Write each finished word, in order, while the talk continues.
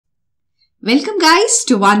Welcome guys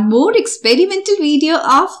to one more experimental video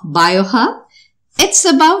of BioHub. It's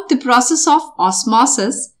about the process of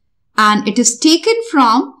osmosis and it is taken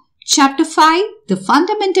from Chapter 5, the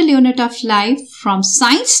Fundamental Unit of Life from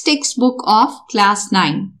Science textbook of Class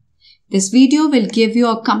 9. This video will give you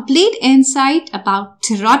a complete insight about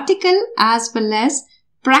theoretical as well as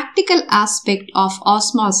practical aspect of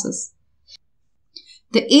osmosis.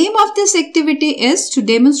 The aim of this activity is to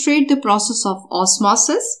demonstrate the process of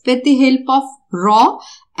osmosis with the help of raw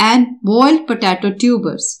and boiled potato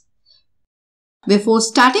tubers. Before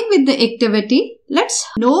starting with the activity, let's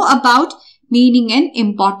know about meaning and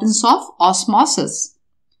importance of osmosis.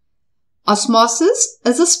 Osmosis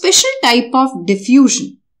is a special type of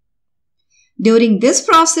diffusion. During this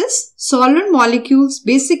process, solvent molecules,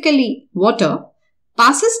 basically water,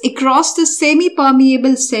 passes across the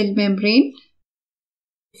semi-permeable cell membrane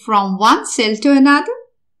from one cell to another.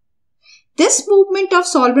 This movement of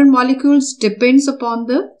solvent molecules depends upon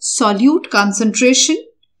the solute concentration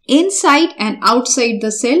inside and outside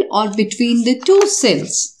the cell or between the two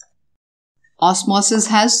cells. Osmosis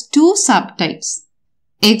has two subtypes.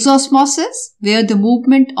 Ex-osmosis, where the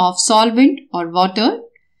movement of solvent or water,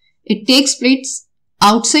 it takes place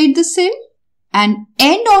outside the cell, and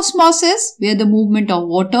endosmosis, where the movement of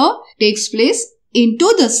water takes place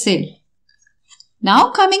into the cell.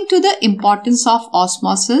 Now coming to the importance of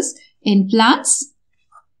osmosis in plants.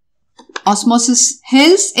 Osmosis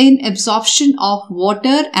helps in absorption of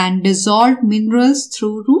water and dissolved minerals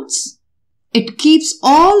through roots. It keeps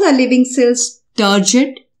all the living cells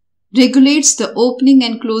turgid, regulates the opening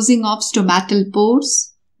and closing of stomatal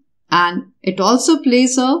pores, and it also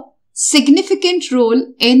plays a significant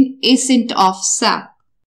role in ascent of sap.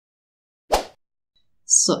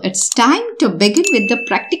 So it's time to begin with the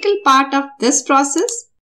practical part of this process.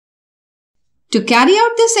 To carry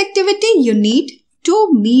out this activity, you need 2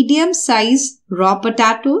 medium-sized raw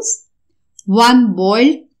potatoes, 1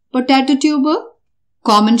 boiled potato tuber,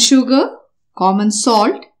 common sugar, common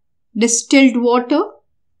salt, distilled water,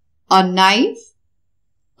 a knife,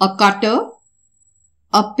 a cutter,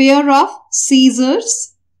 a pair of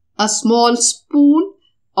scissors, a small spoon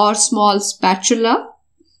or small spatula,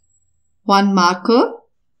 1 marker,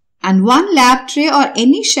 and 1 lab tray or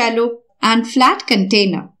any shallow and flat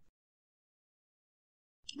container.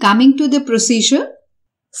 Coming to the procedure.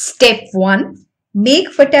 Step 1.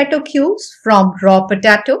 Make potato cubes from raw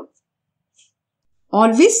potato.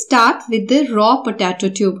 Always start with the raw potato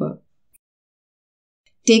tuber.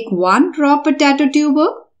 Take 1 raw potato tuber,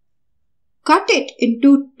 cut it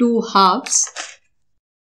into 2 halves.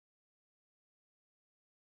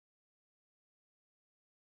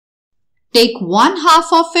 Take 1 half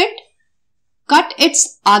of it, cut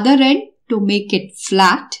its other end to make it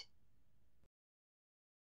flat.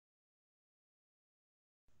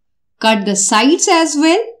 Cut the sides as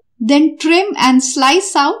well, then trim and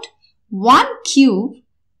slice out 1 cube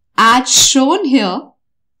as shown here.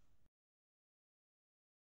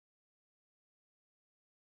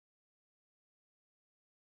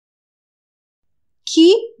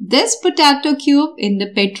 Keep this potato cube in the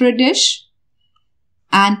petri dish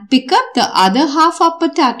and pick up the other half of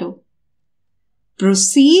potato.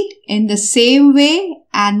 Proceed in the same way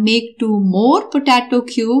and make 2 more potato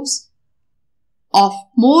cubes of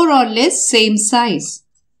more or less same size.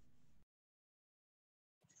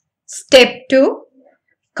 Step 2.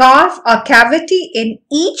 Carve a cavity in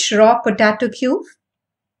each raw potato cube.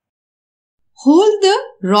 Hold the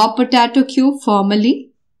raw potato cube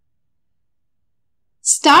firmly.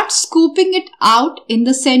 Start scooping it out in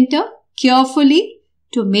the center carefully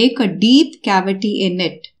to make a deep cavity in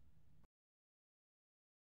it.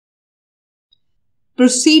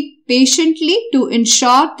 Proceed patiently to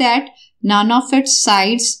ensure that none of its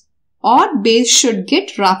sides or base should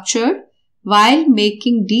get ruptured while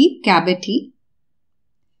making deep cavity.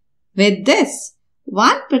 With this,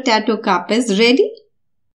 1 potato cup is ready.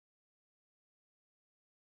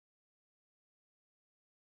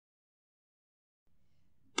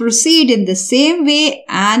 Proceed in the same way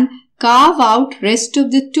and carve out rest of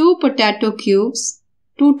the 2 potato cubes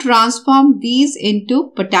to transform these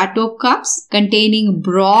into potato cups containing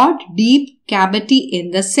broad, deep cavity in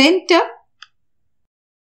the center.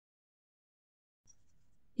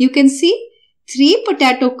 You can see 3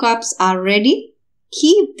 potato cups are ready.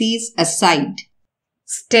 Keep these aside.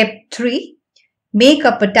 Step 3. Make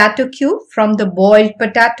a potato cube from the boiled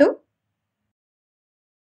potato.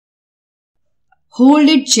 Hold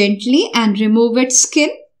it gently and remove its skin.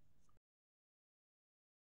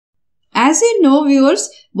 As you know, viewers,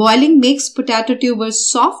 boiling makes potato tubers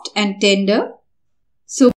soft and tender.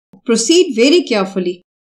 So proceed very carefully.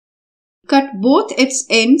 Cut both its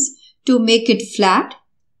ends to make it flat.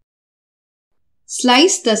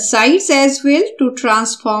 Slice the sides as well to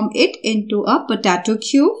transform it into a potato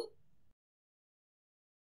cube.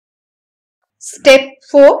 Step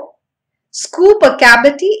 4. Scoop a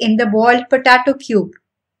cavity in the boiled potato cube.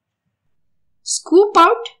 Scoop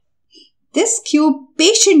out this cube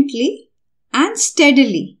patiently and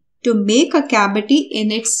steadily to make a cavity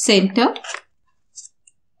in its center.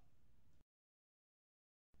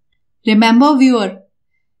 Remember, viewer,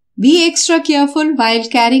 be extra careful while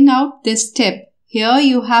carrying out this step. Here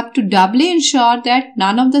you have to doubly ensure that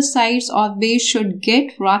none of the sides or base should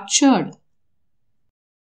get ruptured.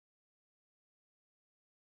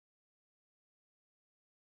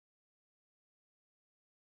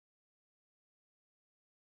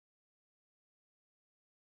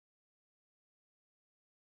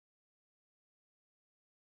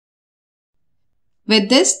 With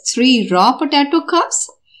this, 3 raw potato cups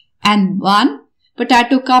and 1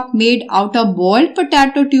 potato cup made out of boiled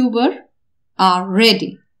potato tuber are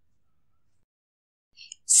ready.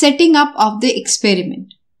 Setting up of the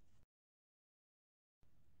experiment.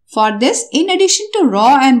 For this, in addition to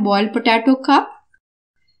raw and boiled potato cup,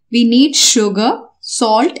 we need sugar,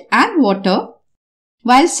 salt and water.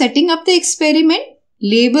 While setting up the experiment,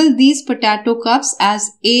 label these potato cups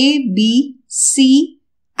as A, B, C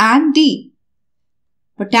and D.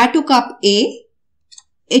 Potato cup A,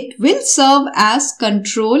 it will serve as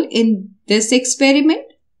control in this experiment.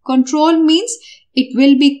 Control means it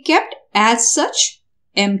will be kept as such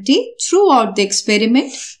empty throughout the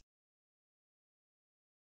experiment.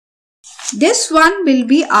 This one will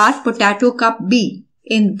be our potato cup B.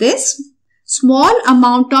 In this, small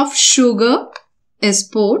amount of sugar is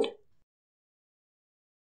poured.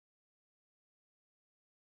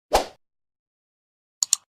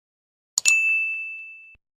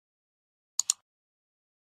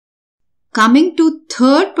 Coming to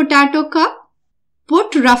third potato cup,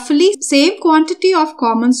 put roughly same quantity of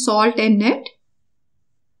common salt in it.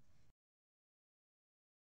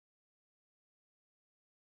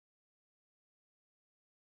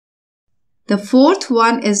 The fourth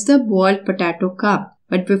one is the boiled potato cup.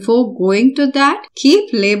 But before going to that,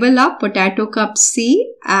 keep label of potato cup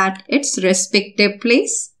C at its respective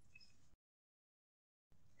place.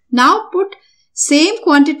 Now put same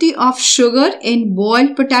quantity of sugar in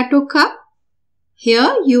boiled potato cup.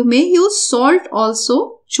 Here you may use salt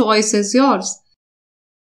also, choice is yours.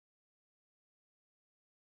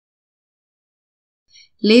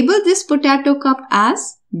 Label this potato cup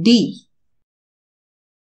as D.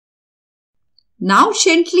 Now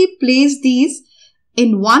gently place these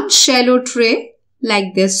in one shallow tray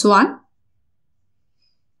like this one.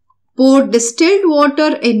 Pour distilled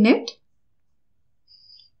water in it.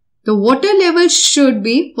 The water level should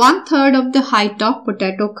be 1/3 of the height of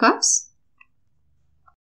potato cups.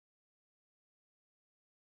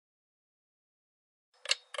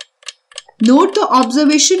 Note the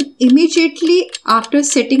observation immediately after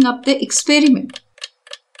setting up the experiment.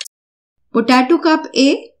 Potato cup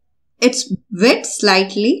A, it's wet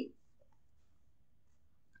slightly.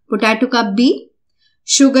 Potato cup B,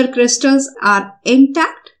 sugar crystals are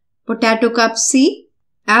intact. Potato cup C,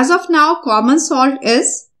 as of now common salt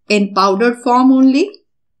is in powdered form only.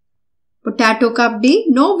 Potato cup D,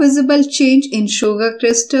 no visible change in sugar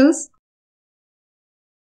crystals.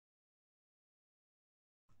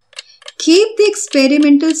 Keep the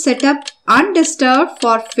experimental setup undisturbed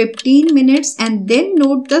for 15 minutes and then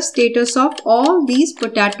note the status of all these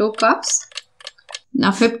potato cups.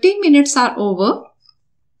 Now 15 minutes are over.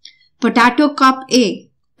 Potato cup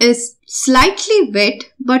A is slightly wet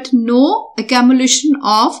but no accumulation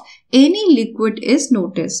of any liquid is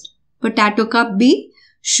noticed. Potato cup B,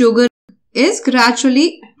 sugar is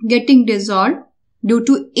gradually getting dissolved due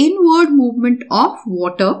to inward movement of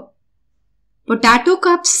water. Potato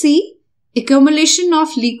cup C, accumulation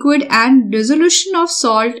of liquid and dissolution of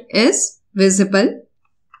salt is visible.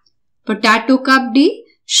 Potato cup D,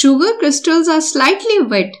 sugar crystals are slightly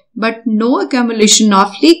wet but no accumulation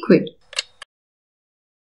of liquid.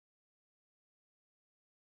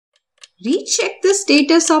 Recheck the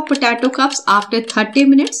status of potato cups after 30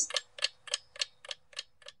 minutes.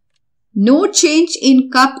 No change in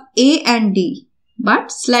cup A and D, but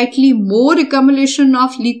slightly more accumulation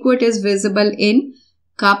of liquid is visible in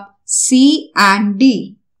cup C and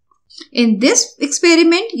D. In this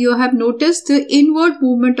experiment, you have noticed the inward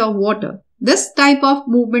movement of water. This type of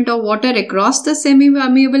movement of water across the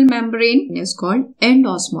semi-permeable membrane is called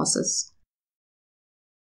endosmosis.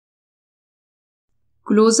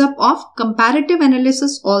 Close-up of comparative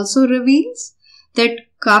analysis also reveals that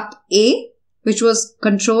cup A, which was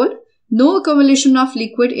controlled, no accumulation of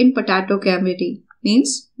liquid in potato cavity.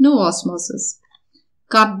 means no osmosis.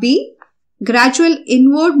 Cup B, gradual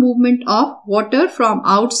inward movement of water from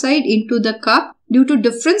outside into the cup due to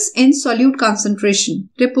difference in solute concentration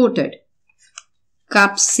reported.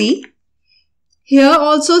 Cup C, here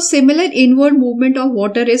also similar inward movement of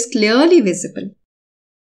water is clearly visible.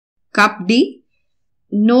 Cup D,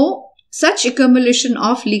 no such accumulation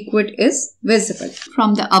of liquid is visible.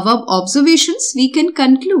 From the above observations, we can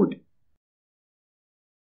conclude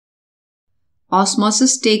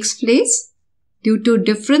osmosis takes place due to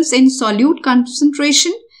difference in solute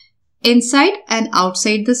concentration inside and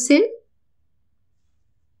outside the cell.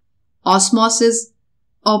 Osmosis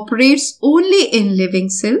operates only in living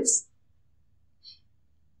cells.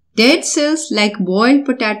 Dead cells like boiled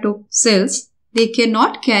potato cells, they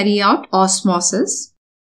cannot carry out osmosis.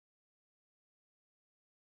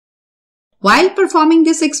 While performing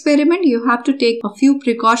this experiment, you have to take a few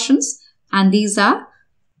precautions, and these are: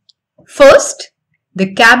 first,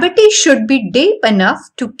 the cavity should be deep enough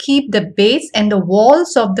to keep the base and the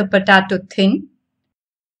walls of the potato thin.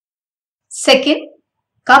 Second,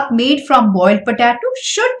 cup made from boiled potato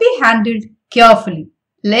should be handled carefully,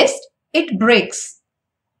 lest it breaks.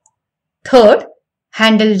 Third,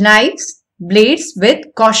 handle knives, blades with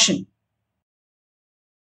caution.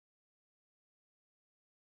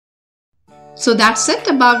 So that's it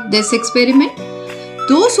about this experiment.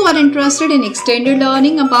 Those who are interested in extended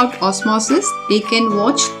learning about osmosis, they can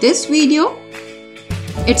watch this video.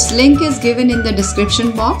 Its link is given in the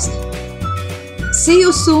description box. See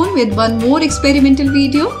you soon with one more experimental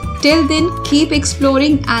video. Till then, keep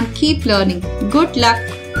exploring and keep learning. Good luck.